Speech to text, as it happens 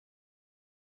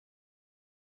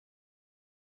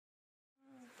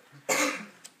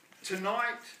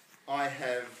Tonight I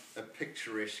have a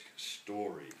picturesque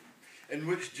story in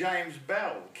which James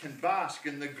Bell can bask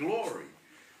in the glory.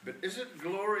 But is it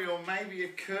glory or maybe a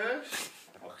curse?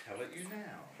 I'll tell it you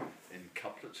now, in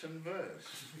couplets and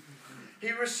verse.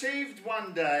 He received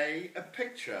one day a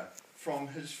picture from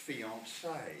his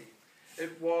fiancée.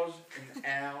 It was an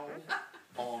owl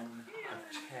on a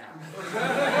towel.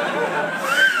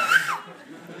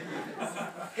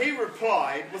 He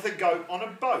replied with a goat on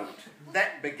a boat.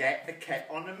 That begat a cat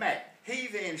on a mat. He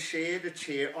then shared a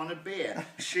chair on a bear.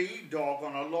 She, dog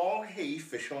on a log. He,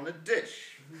 fish on a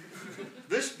dish.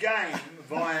 This game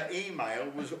via email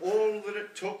was all that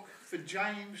it took for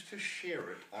James to share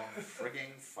it on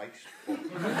frigging Facebook.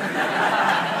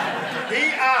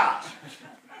 He asked,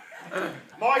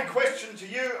 my question to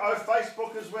you, oh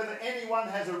Facebook, is whether anyone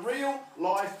has a real,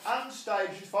 life,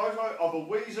 unstaged photo of a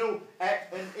weasel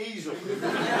at an easel.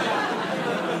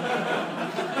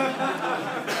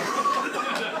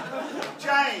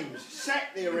 James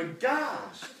sat there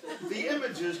aghast. The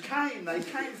images came, they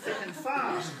came thick and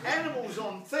fast. Animals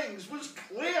on things was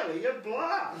clearly a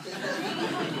blast.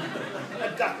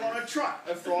 A duck on a truck,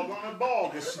 a frog on a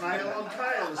bog, a snail on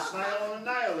tail, a snail on a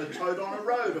nail, a toad on a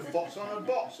road, a fox on a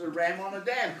box, a ram on a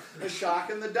dam, a shark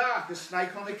in the dark, a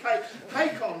snake on a cake,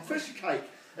 hake on fish cake,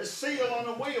 a seal on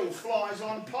a wheel, flies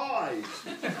on pies.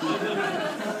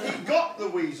 He got the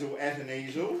weasel at an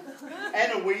easel,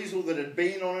 and a weasel that had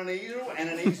been on an easel, and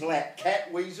an easel-at cat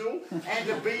weasel, and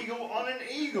a beagle on an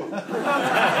eagle. A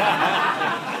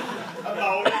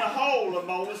mole in a hole, a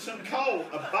molison coal,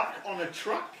 a buck on a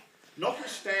truck, not a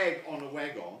stag on a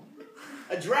wagon,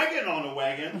 a dragon on a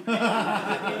wagon,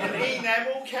 an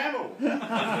enamel camel.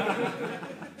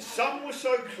 Some were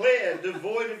so clear,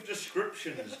 devoid of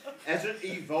descriptions. As it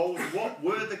evolved, what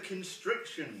were the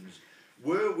constrictions?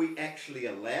 Were we actually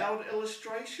allowed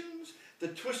illustrations? The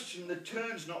twists and the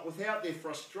turns not without their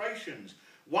frustrations.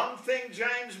 One thing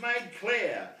James made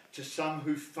clear to some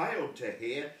who failed to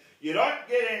hear: you don't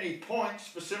get any points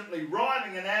for simply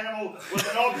rhyming an animal with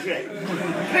an object.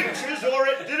 Pictures or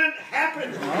it didn't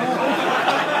happen.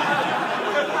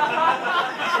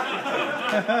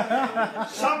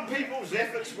 Some people's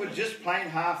efforts were just plain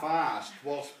half-assed,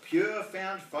 whilst pure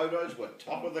found photos were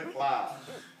top of the class.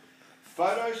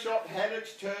 Photoshop had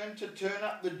its turn to turn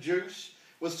up the juice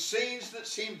with scenes that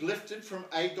seemed lifted from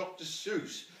a Dr.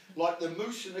 Seuss, like the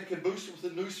moose in a caboose with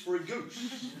a noose for a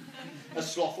goose, a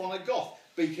sloth on a goth,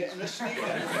 beaker in a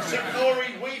sneaker,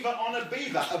 Signori Weaver on a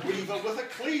beaver with a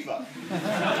cleaver.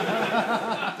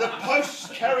 The posts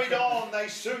carried on, they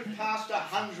soon passed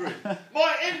 100.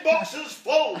 My inbox is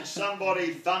full,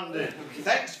 somebody thundered.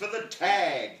 Thanks for the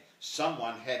tag,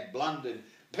 someone had blundered.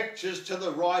 Pictures to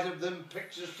the right of them,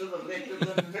 pictures to the left of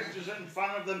them, pictures in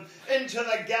front of them, into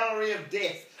the gallery of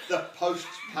death. The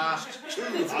posts passed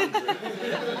 200.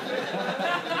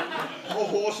 A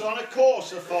horse on a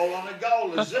course, a foal on a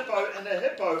goal, a zippo and a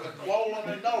hippo, a quoll on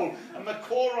a knoll, a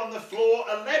macaw on the floor,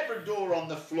 a labrador on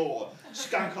the floor,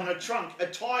 skunk on a trunk, a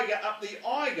tiger up the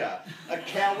Eiger, a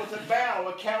cow with a bow,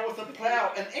 a cow with a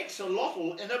plough, an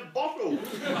axolotl in a bottle,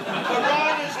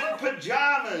 piranhas in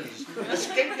pyjamas, a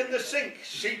skink in the sink,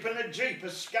 sheep in a jeep, a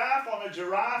scarf on a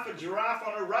giraffe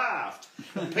on a raft,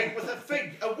 a pig with a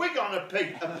fig, a wig on a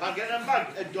pig, a pug in a mug,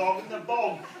 a dog in the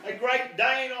bog, a Great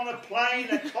Dane on a plane,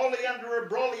 a collie under a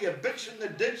brolly, a bitch in the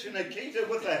ditch, and a keeter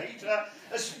with a heater,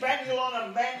 a spaniel on a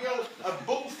manual, a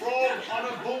bullfrog on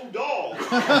a bulldog,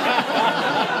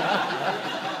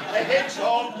 a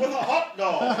hedgehog with a hot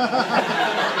dog.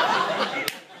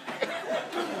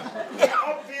 The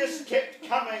obvious kept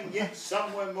coming, yet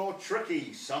some were more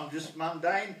tricky, some just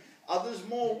mundane, others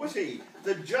more witty.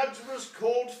 The judge was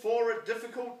called for at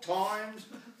difficult times.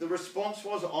 The response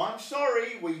was, I'm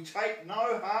sorry, we take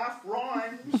no half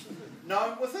rhymes.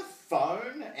 Known with a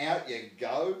phone, out you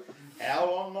go.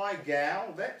 Owl on my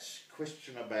gal, that's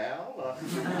questionable. A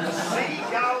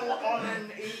seagull on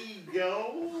an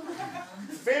eagle.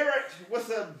 Ferret with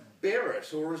a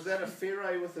beret, or is that a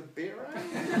ferret with a beret?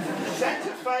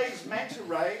 Santa Fe's manta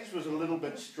rays was a little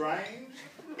bit strange.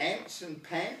 Ants in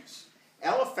pants,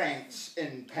 elephants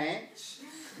in pants.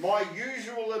 My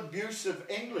usual abuse of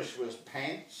English was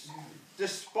pants.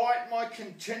 Despite my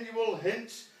continual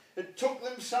hints, it took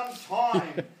them some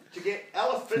time to get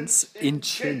elephants in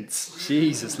chintz.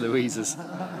 Jesus Louises.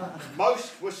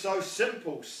 Most were so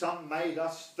simple, some made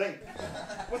us think.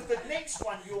 With the next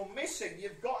one you're missing,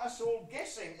 you've got us all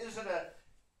guessing. Is it a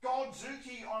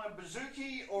Godzuki on a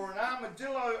bouzouki or an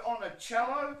armadillo on a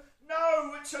cello?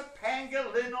 No, it's a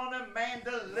pangolin on a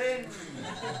mandolin.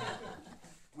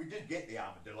 We did get the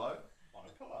armadillo on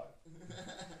a pillow.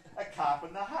 A carp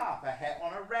in the harp, a hat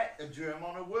on a rat, a germ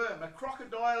on a worm, a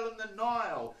crocodile in the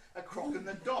Nile, a croc in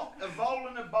the dock, a vole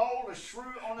in a bowl, a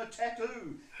shrew on a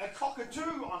tattoo, a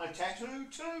cockatoo on a tattoo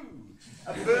too,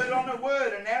 a bird on a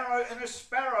word, an arrow in a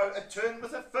sparrow, a tern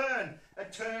with a fern, a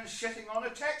tern shitting on a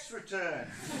tax return,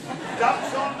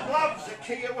 doves on gloves, a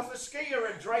Kia with a skier,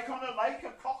 a drake on a lake,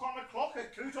 a cock on a clock, a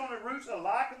coot on a root, a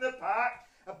lark in the park,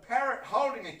 a parrot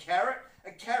holding a carrot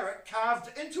carved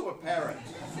into a parrot,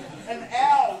 an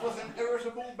owl with an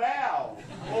irritable bowel,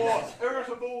 or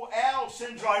irritable owl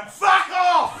syndrome. Fuck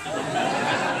off!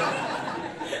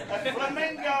 A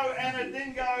flamingo and a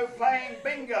dingo playing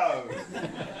bingo,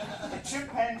 a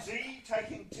chimpanzee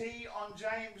taking tea on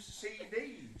James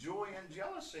CD, Joy and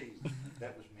Jealousy,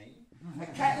 that was me, a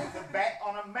cat with a bat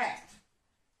on a mat.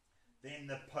 Then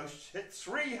the posts hit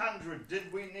 300.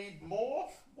 Did we need more?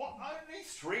 What, only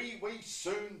 3? We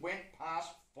soon went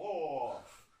past 4.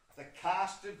 The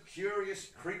cast of curious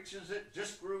creatures, it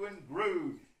just grew and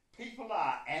grew. People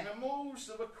are animals.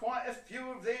 There were quite a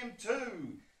few of them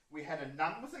too. We had a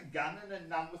nun with a gun and a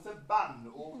nun with a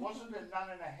bun. Or was it a nun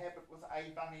in a habit with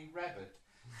a bunny rabbit?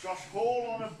 Josh Hall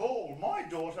on a ball. My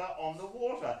daughter on the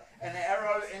water. An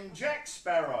arrow in Jack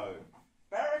Sparrow.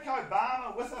 Barack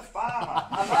Obama with a farmer,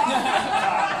 a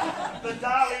llama, the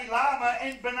Dalai Lama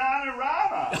in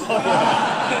Banana-Rama,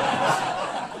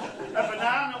 a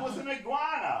banana with an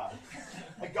iguana,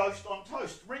 a ghost on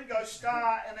toast, Ringo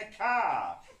Starr in a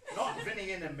car, not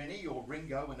Vinny in a Mini or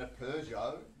Ringo in a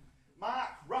Peugeot, Mark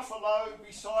Ruffalo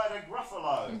beside a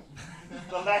Gruffalo,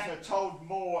 the latter told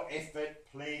more effort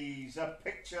please, a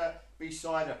picture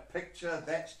beside a picture,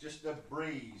 that's just a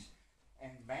breeze.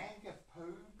 And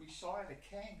Mangapoo beside a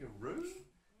kangaroo?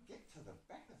 Get to the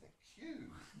back of the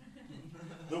queue.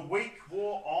 The week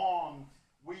wore on.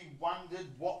 We wondered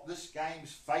what this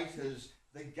game's fate is.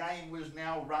 The game was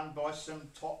now run by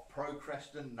some top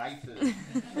procrastinators.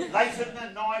 Late in the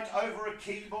night, over a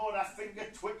keyboard, our finger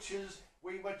twitches,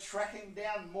 we were tracking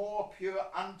down more pure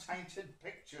untainted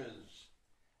pictures.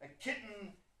 A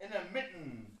kitten in a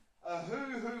mitten, a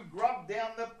hoo-hoo grub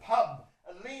down the pub,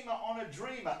 a lemur on a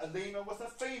dreamer, a lemur with a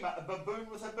femur, a baboon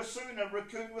with a bassoon, a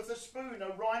raccoon with a spoon,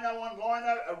 a rhino on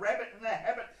lino, a rabbit in a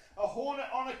habit, a hornet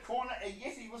on a corner, a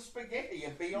yeti with spaghetti, a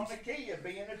bee on a key, a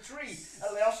bee in a tree,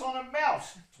 a louse on a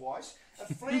mouse, twice,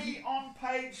 a flea on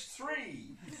page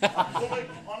 3, a bullock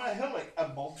on a hillock, a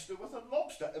mobster with a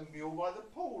lobster, a mule by the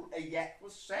pool, a yak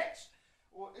with sax,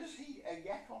 or is he a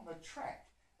yak on the track,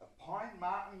 a pine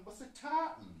marten with a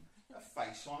tartan, a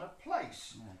face on a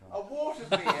place, a water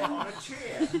bear on a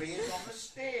chair, bears on the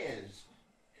stairs.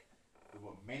 There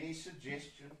were many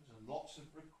suggestions and lots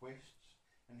of requests,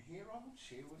 and here I will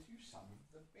share with you some of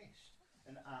the best.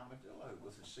 An armadillo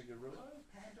with a cigarillo, a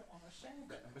panda on a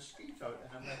sandbag, a mosquito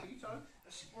and a mojito, a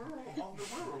squirrel on the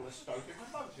whirl, a stoat in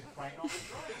a boat, a crane on the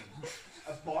drain,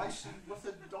 a bison with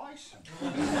a Dyson.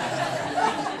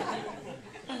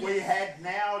 We had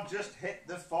now just hit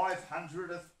the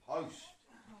 500th post.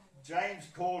 James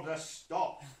called a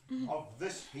stop. Of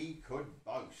this he could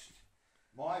boast.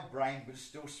 My brain was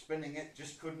still spinning, it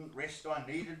just couldn't rest. I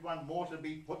needed one more to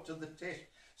be put to the test.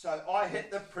 So I hit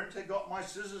the printer, got my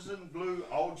scissors and glue.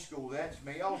 Old school, that's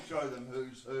me. I'll show them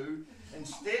who's who.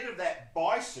 Instead of that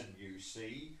bison, you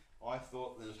see, I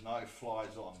thought there's no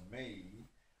flies on me.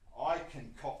 I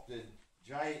concocted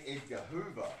J. Edgar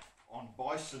Hoover on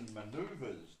bison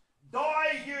manoeuvres.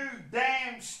 Die, you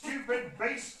damn stupid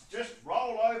beast! Just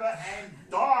roll over and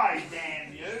die,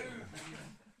 damn you!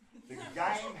 The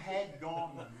game had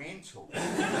gone mental.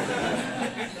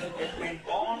 It went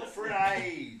on for an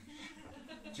age.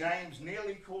 James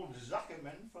nearly called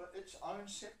Zuckerman for its own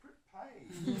separate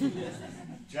page.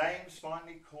 James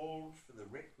finally called for the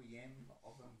requiem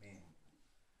of amend.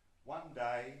 One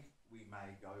day we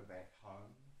may go back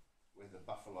home where the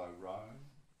buffalo roam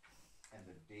and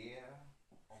the deer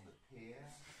on the pear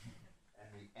and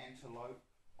the antelope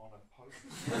on a post.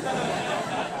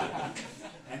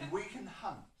 And we can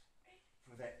hunt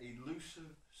for that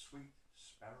elusive sweet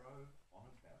sparrow on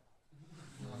a barrel.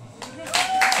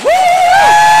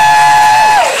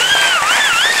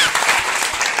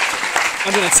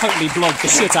 I'm going to totally blog the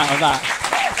shit out of that.